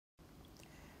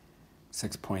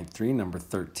6.3, number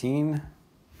 13,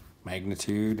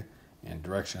 magnitude and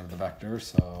direction of the vector.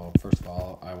 So first of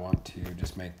all, I want to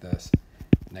just make this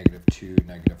 -2,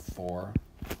 -4,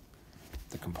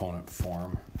 the component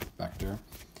form vector.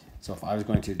 So if I was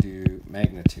going to do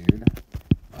magnitude,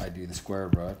 I do the square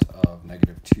root of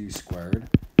 -2 squared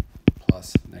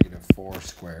plus -4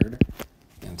 squared.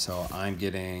 And so I'm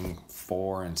getting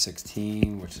 4 and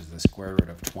 16, which is the square root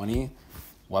of 20.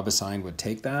 WebAssign would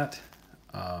take that,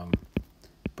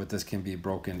 but this can be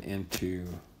broken into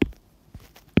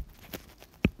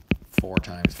 4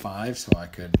 times 5, so I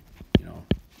could,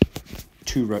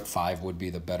 2 root 5 would be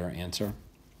the better answer.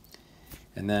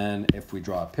 And then if we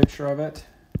draw a picture of it,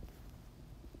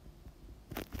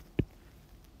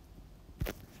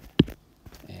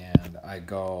 and I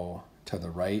go to the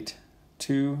right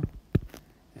 2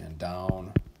 and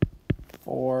down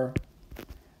 4,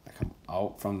 I come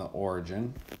out from the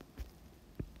origin,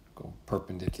 go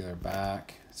perpendicular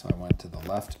back, so I went to the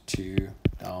left 2,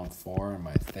 down 4, and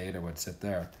my theta would sit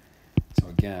there. So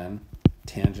again,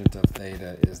 tangent of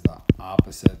theta is the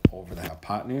opposite over the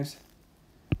hypotenuse.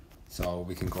 So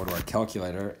we can go to our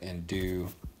calculator and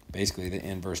do basically the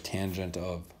inverse tangent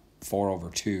of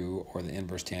 4/2 or the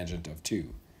inverse tangent of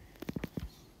 2.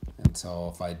 And so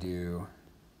if I do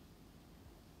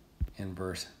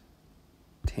inverse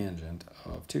tangent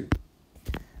of 2,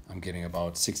 I'm getting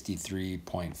about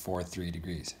 63.43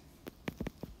 degrees.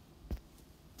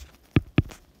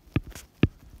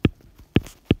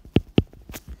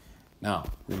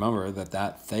 Now, remember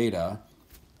that theta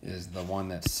is the one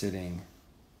that's sitting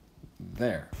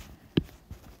there.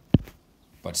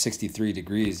 But 63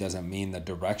 degrees doesn't mean the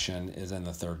direction is in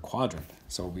the third quadrant.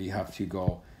 So we have to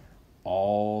go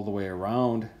all the way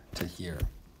around to here.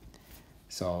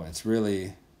 So it's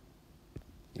really,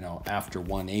 after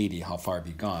 180, how far have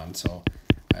you gone? So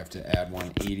I have to add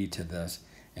 180 to this.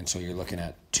 And so you're looking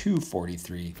at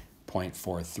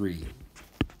 243.43.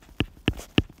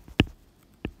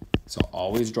 So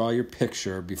always draw your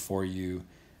picture before you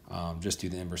just do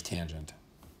the inverse tangent.